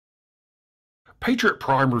Patriot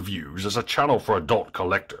Prime Reviews is a channel for adult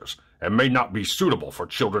collectors and may not be suitable for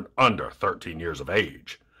children under 13 years of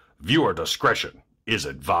age. Viewer discretion is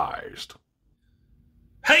advised.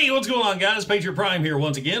 Hey, what's going on, guys? Patriot Prime here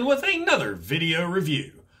once again with another video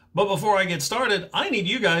review. But before I get started, I need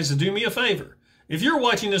you guys to do me a favor. If you're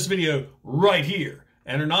watching this video right here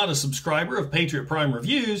and are not a subscriber of Patriot Prime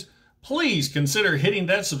Reviews, please consider hitting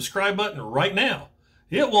that subscribe button right now.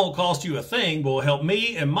 It won't cost you a thing, but will help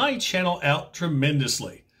me and my channel out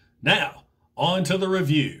tremendously. Now, on to the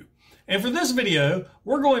review. And for this video,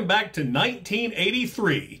 we're going back to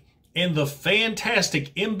 1983 in the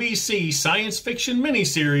fantastic NBC science fiction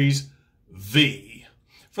miniseries, V.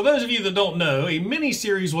 For those of you that don't know, a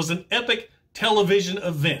miniseries was an epic television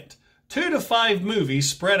event. 2 to 5 movies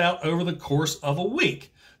spread out over the course of a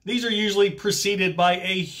week. These are usually preceded by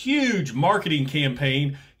a huge marketing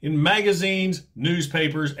campaign in magazines,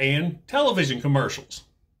 newspapers, and television commercials.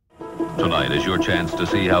 Tonight is your chance to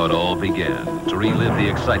see how it all began, to relive the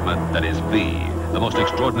excitement that is V, the most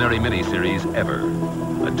extraordinary miniseries ever.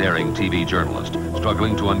 A daring TV journalist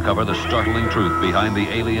struggling to uncover the startling truth behind the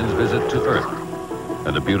aliens' visit to Earth.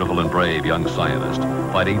 And a beautiful and brave young scientist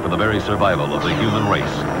fighting for the very survival of the human race.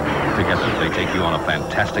 Together, they take you on a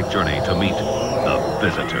fantastic journey to meet the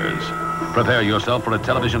visitors. Prepare yourself for a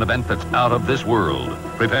television event that's out of this world.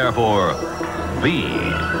 Prepare for V.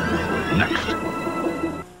 Next.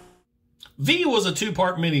 V was a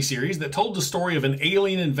 2-part miniseries that told the story of an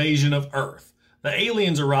alien invasion of Earth. The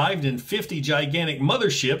aliens arrived in 50 gigantic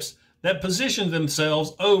motherships that positioned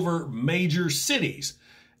themselves over major cities.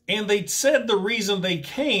 And they said the reason they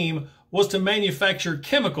came was to manufacture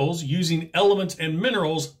chemicals using elements and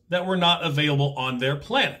minerals that were not available on their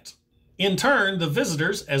planet. In turn, the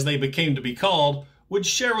visitors, as they became to be called, would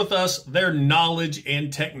share with us their knowledge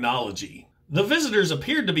and technology. The visitors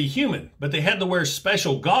appeared to be human, but they had to wear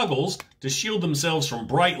special goggles to shield themselves from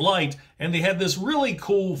bright light, and they had this really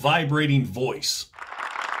cool vibrating voice.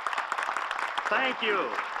 Thank you.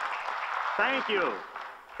 Thank you.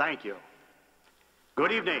 Thank you.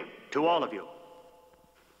 Good evening to all of you.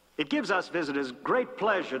 It gives us visitors great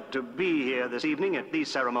pleasure to be here this evening at these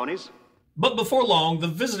ceremonies. But before long, the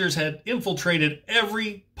visitors had infiltrated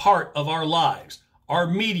every part of our lives, our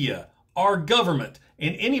media, our government,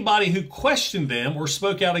 and anybody who questioned them or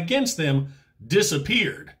spoke out against them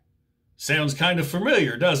disappeared. Sounds kind of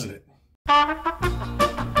familiar, doesn't it?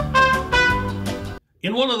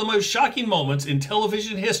 In one of the most shocking moments in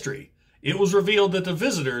television history, it was revealed that the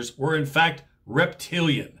visitors were in fact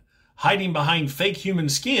reptilian, hiding behind fake human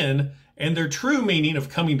skin, and their true meaning of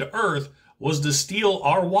coming to Earth was to steal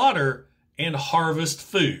our water and harvest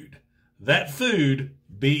food. That food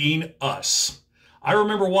being us. I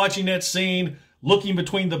remember watching that scene, looking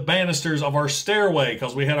between the banisters of our stairway,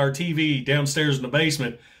 because we had our TV downstairs in the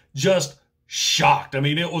basement, just shocked. I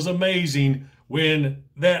mean, it was amazing when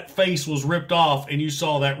that face was ripped off and you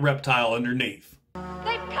saw that reptile underneath.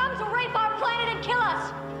 They've come to rape our planet and kill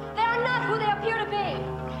us. They are not who they appear to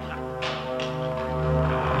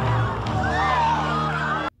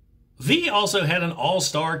be. V also had an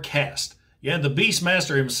all-star cast. You had the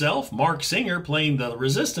Beastmaster himself, Mark Singer, playing the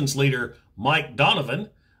Resistance leader, Mike Donovan,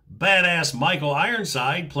 badass Michael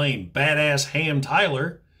Ironside playing badass Ham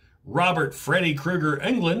Tyler, Robert Freddy Krueger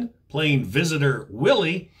Englund playing Visitor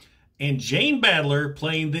Willie, and Jane Badler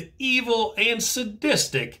playing the evil and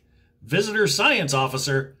sadistic Visitor Science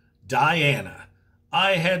Officer, Diana.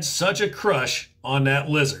 I had such a crush on that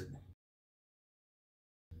lizard.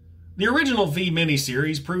 The original V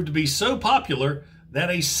miniseries proved to be so popular that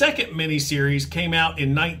a second miniseries came out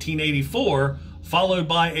in 1984, followed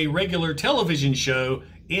by a regular television show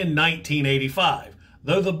in 1985,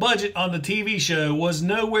 though the budget on the TV show was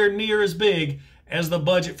nowhere near as big as the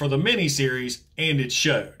budget for the miniseries, and it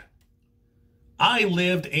showed. I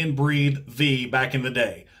lived and breathed V back in the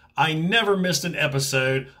day. I never missed an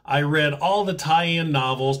episode. I read all the tie-in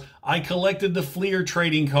novels. I collected the Fleer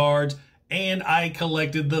trading cards, and I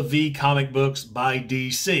collected the V comic books by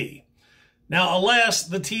DC. Now, alas,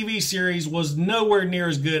 the TV series was nowhere near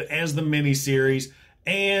as good as the miniseries,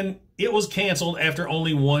 and it was canceled after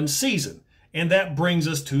only 1 season. And that brings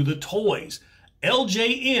us to the toys.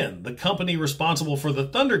 LJN, the company responsible for the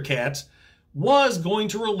Thundercats, was going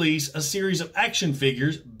to release a series of action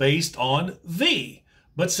figures based on V.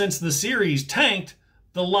 But since the series tanked,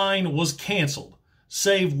 the line was canceled.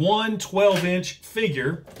 Save one 12-inch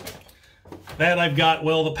figure that I've got,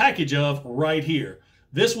 well, the package of right here.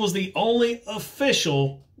 This was the only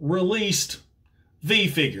official released V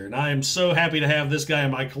figure, and I am so happy to have this guy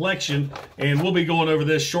in my collection, and we'll be going over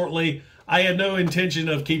this shortly. I had no intention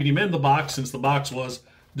of keeping him in the box since the box was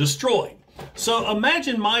destroyed. So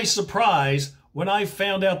imagine my surprise when I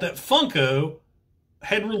found out that Funko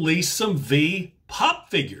had released some V pop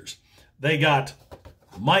figures. They got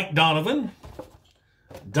Mike Donovan,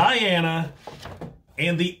 Diana,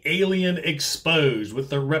 and the alien exposed with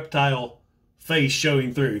the reptile face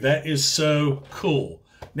showing through. That is so cool.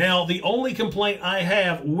 Now, the only complaint I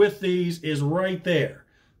have with these is right there.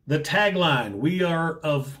 The tagline, we are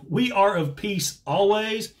of peace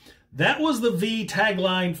always. That was the V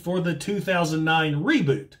tagline for the 2009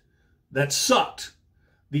 reboot. That sucked.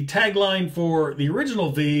 The tagline for the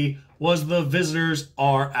original V was the visitors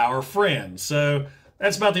are our friends. So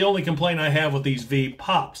that's about the only complaint I have with these V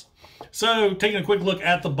pops. So taking a quick look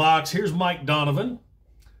at the box, here's Mike Donovan.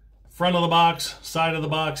 Front of the box, side of the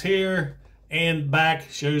box here, and back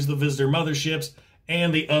shows the visitor motherships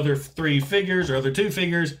and the other three figures, or other two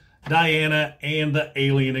figures, Diana and the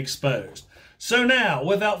alien exposed. So now,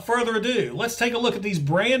 without further ado, let's take a look at these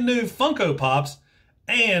brand new Funko Pops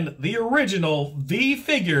and the original V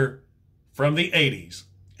figure from the 80s.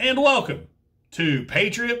 And welcome to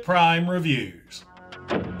Patriot Prime Reviews.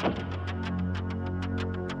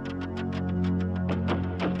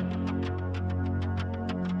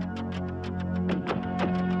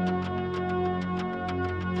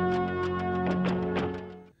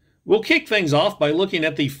 We'll kick things off by looking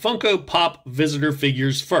at the Funko Pop visitor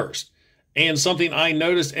figures first. And something I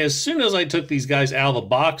noticed as soon as I took these guys out of the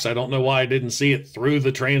box, I don't know why I didn't see it through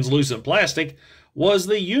the translucent plastic, was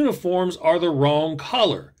the uniforms are the wrong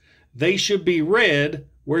color. They should be red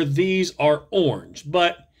where these are orange,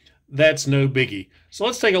 but that's no biggie. So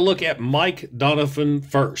let's take a look at Mike Donovan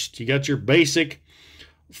first. You got your basic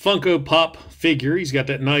Funko Pop figure. He's got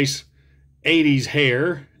that nice 80s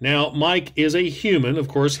hair. Now, Mike is a human. Of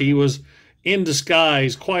course, he was in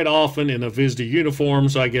disguise quite often in a visitor uniform,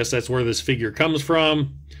 so I guess that's where this figure comes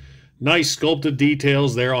from. Nice sculpted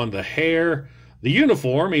details there on the hair. The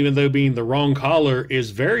uniform, even though being the wrong color, is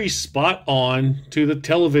very spot on to the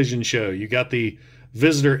television show. You got the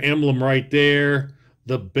visitor emblem right there,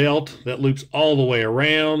 the belt that loops all the way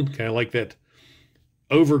around, kind of like that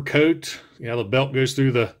overcoat. You know, the belt goes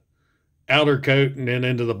through the outer coat and then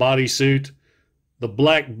into the bodysuit. The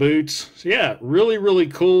black boots. So yeah, really, really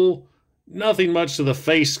cool. Nothing much to the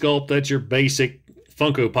face sculpt. That's your basic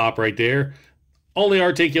Funko Pop right there. Only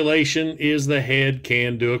articulation is the head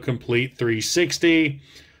can do a complete 360.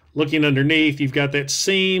 Looking underneath, you've got that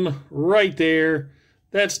seam right there.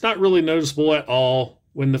 That's not really noticeable at all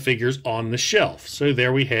when the figure's on the shelf. So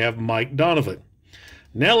there we have Mike Donovan.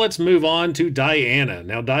 Now let's move on to Diana.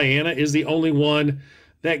 Now Diana is the only one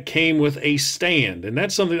that came with a stand, and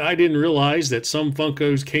that's something I didn't realize, that some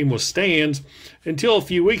Funkos came with stands until a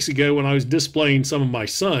few weeks ago when I was displaying some of my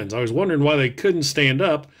sons. I was wondering why they couldn't stand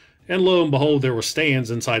up, and lo and behold, there were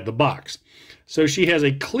stands inside the box. So she has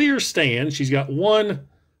a clear stand. She's got one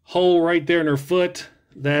hole right there in her foot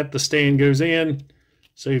that the stand goes in.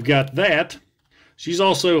 So you've got that. She's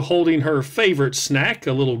also holding her favorite snack,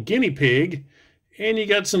 a little guinea pig, and you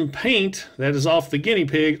got some paint that is off the guinea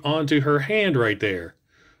pig onto her hand right there.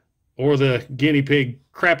 Or the guinea pig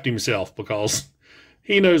crapped himself because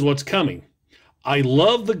he knows what's coming. I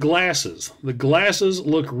love the glasses. The glasses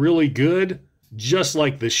look really good, just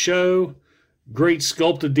like the show. Great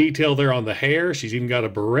sculpted detail there on the hair. She's even got a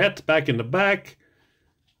barrette back in the back.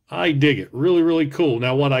 I dig it. Really, really cool.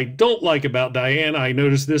 Now, what I don't like about Diana, I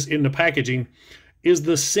noticed this in the packaging, is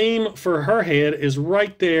the seam for her head is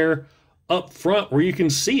right there up front where you can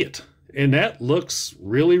see it. And that looks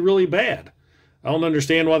really, really bad. I don't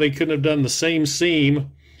understand why they couldn't have done the same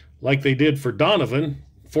seam like they did for Donovan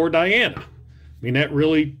for Diana. I mean, that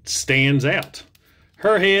really stands out.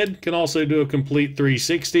 Her head can also do a complete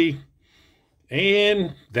 360.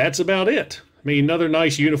 And that's about it. I mean, another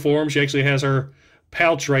nice uniform. She actually has her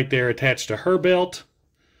pouch right there attached to her belt.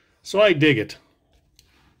 So I dig it.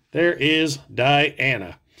 There is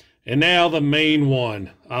Diana. And now the main one.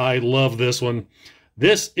 I love this one.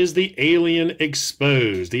 This is the alien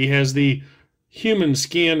exposed. He has the human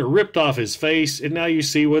skin ripped off his face, and now you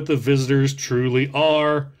see what the visitors truly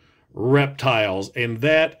are, reptiles. And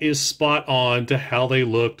that is spot on to how they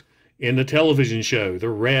looked in the television show. The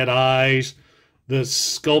red eyes, the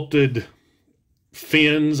sculpted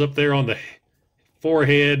fins up there on the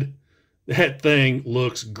forehead. That thing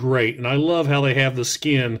looks great. And I love how they have the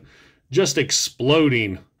skin just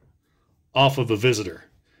exploding off of the visitor.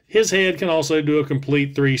 His head can also do a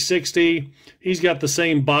complete 360. He's got the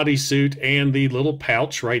same bodysuit and the little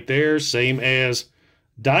pouch right there, same as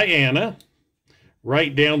Diana.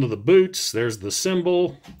 Right down to the boots, there's the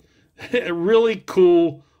symbol. A really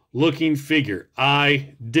cool looking figure.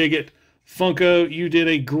 I dig it. Funko, you did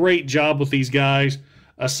a great job with these guys.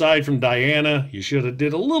 aside from Diana, you should have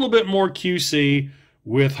did a little bit more QC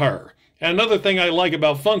with her. And another thing I like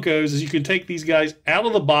about Funkos is you can take these guys out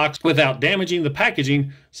of the box without damaging the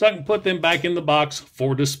packaging, so I can put them back in the box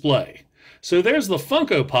for display. So there's the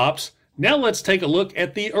Funko Pops. Now let's take a look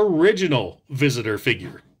at the original Visitor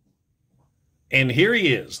figure. And here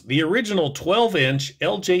he is, the original 12-inch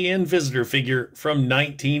LJN Visitor figure from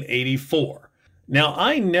 1984. Now,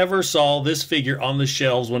 I never saw this figure on the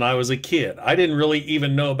shelves when I was a kid. I didn't really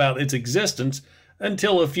even know about its existence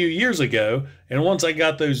until a few years ago, and once I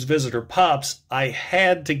got those Visitor Pops, I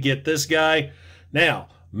had to get this guy. Now,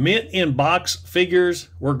 mint in box figures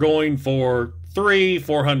were going for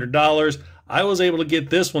 $300–400. I was able to get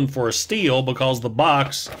this one for a steal because the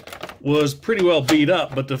box was pretty well beat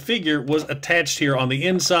up, but the figure was attached here on the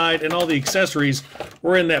inside, and all the accessories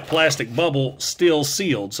were in that plastic bubble still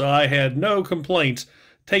sealed, so I had no complaints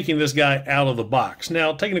taking this guy out of the box.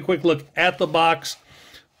 Now, taking a quick look at the box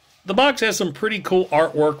has some pretty cool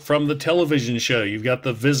artwork from the television show. You've got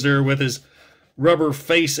the Visitor with his rubber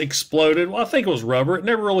face exploded. Well, I think it was rubber. It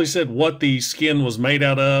never really said what the skin was made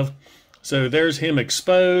out of. So there's him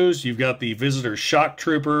exposed. You've got the Visitor Shock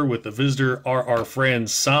Trooper with the Visitor are our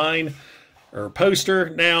friends sign or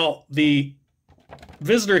poster. Now, the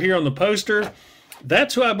Visitor here on the poster,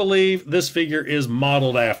 that's who I believe this figure is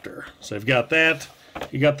modeled after. So you've got that.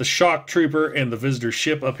 You got the Shock Trooper and the Visitor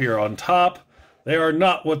ship up here on top. They are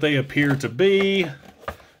not what they appear to be.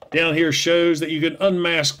 Down here shows that you can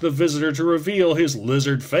unmask the Visitor to reveal his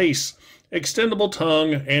lizard face, extendable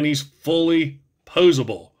tongue, and he's fully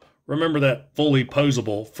posable. Remember that, fully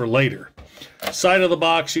posable for later. Side of the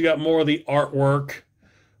box, you got more of the artwork.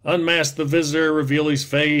 Unmask the Visitor, reveal his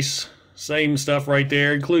face. Same stuff right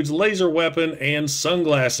there. Includes laser weapon and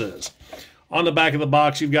sunglasses. On the back of the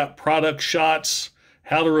box, you've got product shots,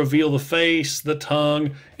 how to reveal the face, the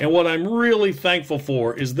tongue. And what I'm really thankful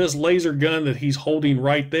for is this laser gun that he's holding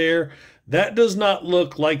right there. That does not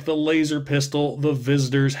look like the laser pistol the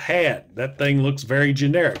Visitors had. That thing looks very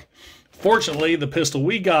generic. Fortunately, the pistol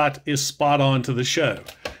we got is spot on to the show.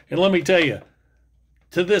 And let me tell you,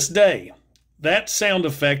 to this day, that sound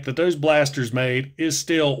effect that those blasters made is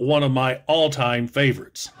still one of my all-time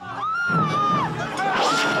favorites.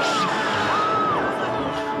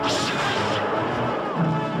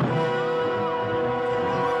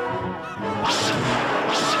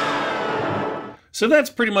 So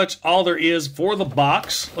that's pretty much all there is for the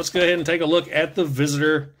box. Let's go ahead and take a look at the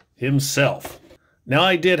Visitor himself. Now,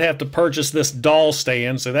 I did have to purchase this doll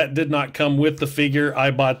stand, so that did not come with the figure.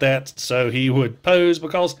 I bought that so he would pose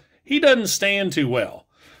because he doesn't stand too well.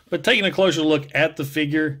 But taking a closer look at the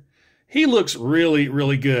figure, he looks really,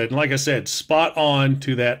 really good. And like I said, spot on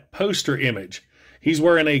to that poster image. He's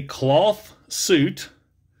wearing a cloth suit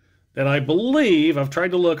that I believe, I've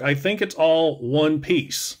tried to look, I think it's all one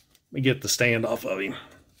piece. Let me get the stand off of him.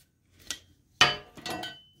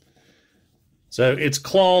 So it's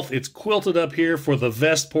cloth, it's quilted up here for the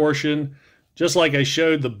vest portion. Just like I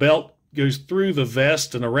showed, the belt goes through the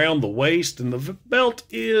vest and around the waist, and the belt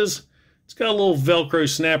it's got a little Velcro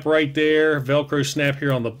snap right there, Velcro snap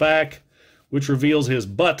here on the back, which reveals his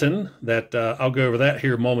button. That I'll go over that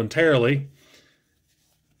here momentarily.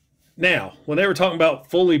 Now, when they were talking about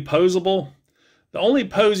fully posable, the only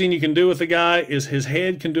posing you can do with the guy is his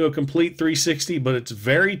head can do a complete 360, but it's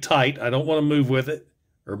very tight. I don't want to move with it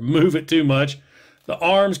or move it too much. The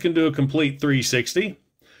arms can do a complete 360.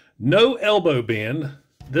 No elbow bend.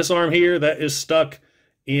 This arm here, that is stuck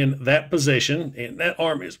in that position, and that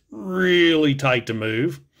arm is really tight to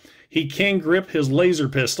move. He can grip his laser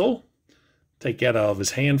pistol. Take that out of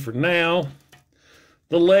his hand for now.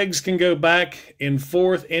 The legs can go back and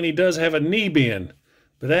forth, and he does have a knee bend,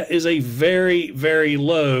 but that is a very, very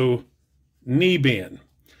low knee bend.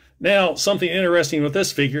 Now, something interesting with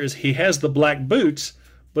this figure is he has the black boots,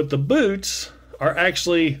 but the boots are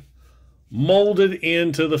actually molded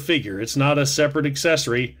into the figure. It's not a separate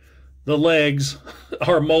accessory. The legs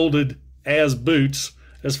are molded as boots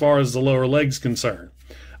as far as the lower legs concerned.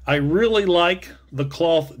 I really like the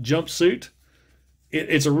cloth jumpsuit.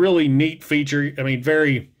 It's a really neat feature. I mean,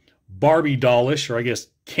 very Barbie dollish, or I guess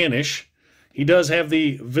Kenish. He does have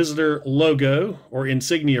the Visitor logo or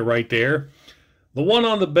insignia right there. The one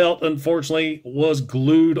on the belt, unfortunately, was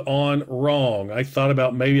glued on wrong. I thought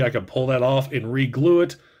about maybe I could pull that off and re-glue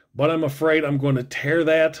it, but I'm afraid I'm going to tear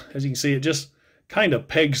that. As you can see, it just kind of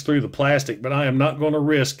pegs through the plastic, but I am not going to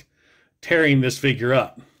risk tearing this figure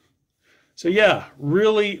up. So yeah,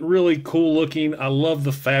 really, really cool looking. I love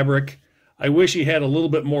the fabric. I wish he had a little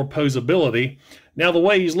bit more posability. Now, the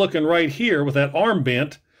way he's looking right here with that arm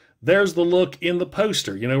bent, there's the look in the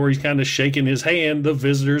poster, you know, where he's kind of shaking his hand. The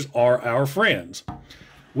Visitors are our friends.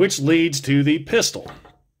 which leads to the pistol.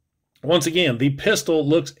 Once again, the pistol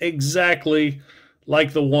looks exactly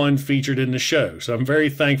like the one featured in the show. So I'm very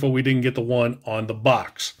thankful we didn't get the one on the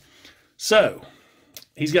box. So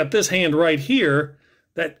he's got this hand right here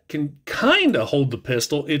that can kind of hold the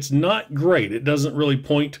pistol. It's not great. It doesn't really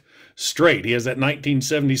point straight. He has that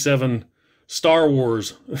 1977 Star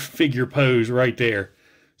Wars figure pose right there.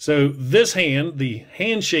 So this hand, the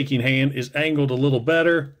hand-shaking hand, is angled a little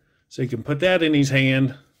better. So you can put that in his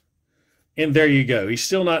hand. And there you go. He's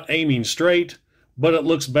still not aiming straight, but it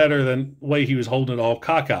looks better than the way he was holding it all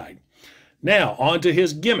cockeyed. Now, on to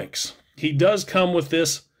his gimmicks. He does come with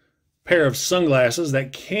this pair of sunglasses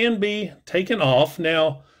that can be taken off.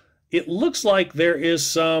 Now, it looks like there is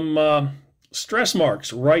some stress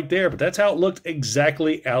marks right there, but that's how it looked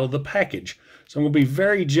exactly out of the package. So I'm going to be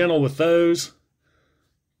very gentle with those.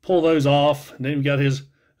 Pull those off. And then we've got his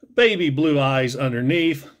baby blue eyes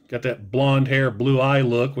underneath. Got that blonde hair, blue eye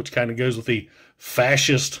look, which kind of goes with the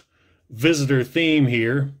fascist visitor theme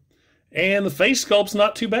here. And the face sculpt's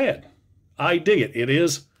not too bad. I dig it. It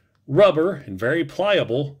is rubber and very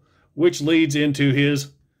pliable, which leads into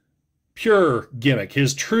his pure gimmick,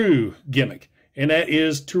 his true gimmick. And that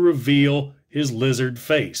is to reveal his lizard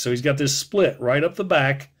face. So he's got this split right up the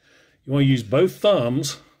back. You want to use both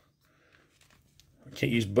thumbs. I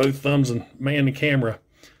can't use both thumbs and man the camera.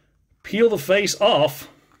 Peel the face off.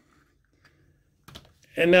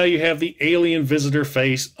 And now you have the alien visitor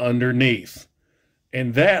face underneath.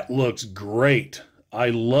 And that looks great. I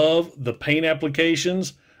love the paint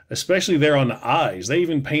applications, especially there on the eyes. They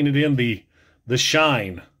even painted in the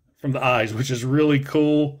shine from the eyes, which is really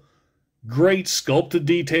cool. Great sculpted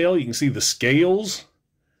detail. You can see the scales.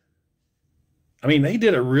 I mean, they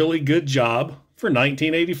did a really good job for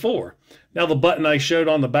 1984. Now the button I showed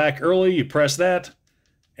on the back early, you press that,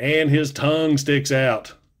 and his tongue sticks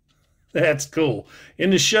out. That's cool. In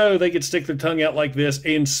the show, they could stick their tongue out like this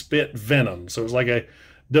and spit venom. So it was like a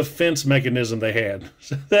defense mechanism they had.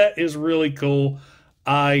 So that is really cool.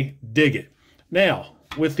 I dig it. Now,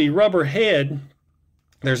 with the rubber head,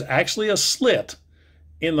 there's actually a slit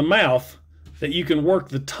in the mouth that you can work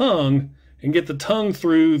the tongue and get the tongue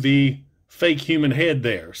through the fake human head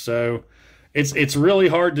there. So it's really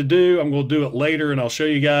hard to do. I'm going to do it later and I'll show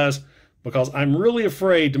you guys because I'm really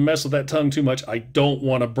afraid to mess with that tongue too much. I don't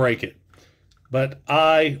want to break it. But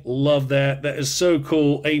I love that. That is so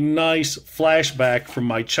cool. A nice flashback from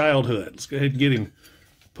my childhood. Let's go ahead and get him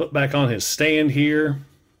put back on his stand here.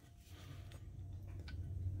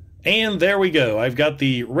 And there we go. I've got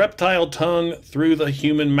the reptile tongue through the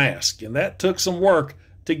human mask. And that took some work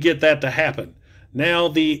to get that to happen. Now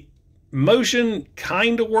the motion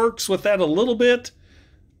kind of works with that a little bit.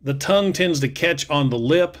 The tongue tends to catch on the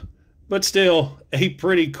lip, but still a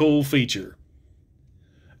pretty cool feature.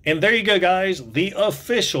 And there you go, guys, the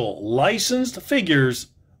official licensed figures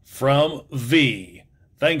from V,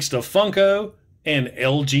 thanks to Funko and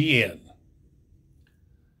LJN.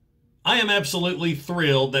 I am absolutely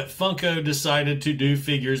thrilled that Funko decided to do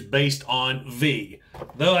figures based on V,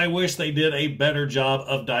 though I wish they did a better job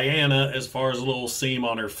of Diana as far as a little seam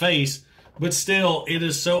on her face, but still, it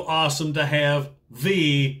is so awesome to have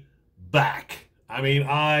V back. I mean,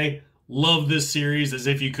 I love this series, as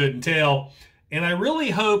if you couldn't tell. And I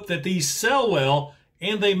really hope that these sell well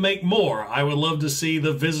and they make more. I would love to see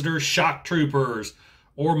the Visitor Shock Troopers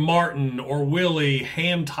or Martin or Willie,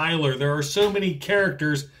 Ham Tyler. There are so many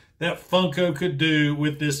characters that Funko could do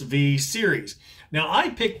with this V series. Now,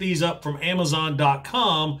 I picked these up from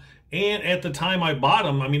Amazon.com, and at the time I bought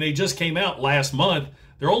them, I mean, they just came out last month.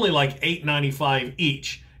 They're only like $8.95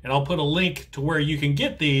 each. And I'll put a link to where you can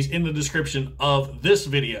get these in the description of this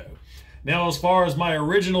video. Now, as far as my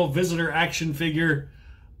original Visitor action figure,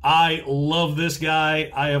 I love this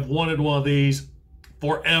guy. I have wanted one of these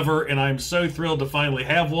forever, and I'm so thrilled to finally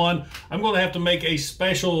have one. I'm going to have to make a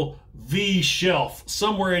special V shelf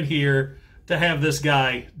somewhere in here to have this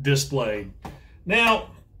guy displayed.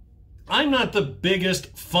 Now, I'm not the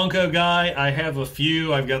biggest Funko guy. I have a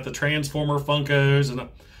few. I've got the Transformer Funkos and a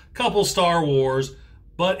couple Star Wars.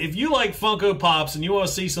 But if you like Funko Pops and you want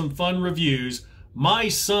to see some fun reviews, my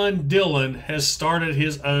son Dylan has started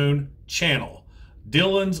his own channel,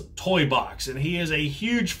 Dylan's Toy Box, and he is a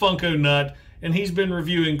huge Funko nut, and he's been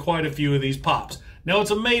reviewing quite a few of these pops. Now,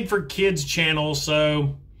 it's a made-for-kids channel,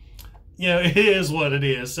 so, you know, it is what it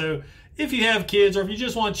is. So, if you have kids or if you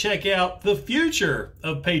just want to check out the future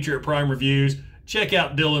of Patriot Prime reviews, check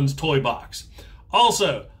out Dylan's Toy Box.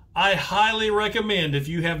 Also, I highly recommend, if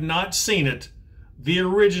you have not seen it, the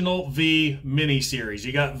original V miniseries.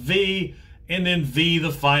 You got V and then V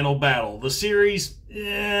the Final Battle. The series,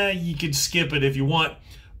 you could skip it if you want,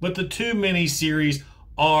 but the two mini-series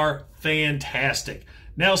are fantastic.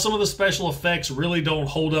 Now, some of the special effects really don't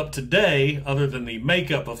hold up today, other than the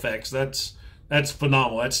makeup effects. That's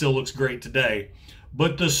phenomenal. That still looks great today.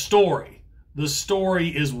 But the story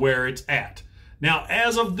is where it's at. Now,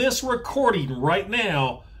 as of this recording right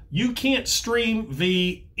now, you can't stream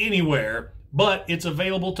V anywhere, but it's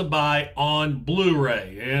available to buy on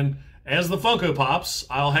Blu-ray. And as the Funko Pops,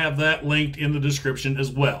 I'll have that linked in the description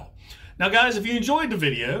as well. Now, guys, if you enjoyed the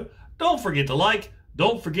video, don't forget to like,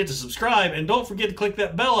 don't forget to subscribe, and don't forget to click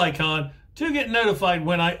that bell icon to get notified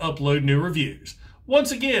when I upload new reviews.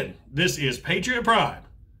 Once again, this is Patriot Prime,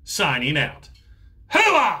 signing out.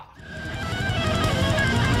 Hoorah!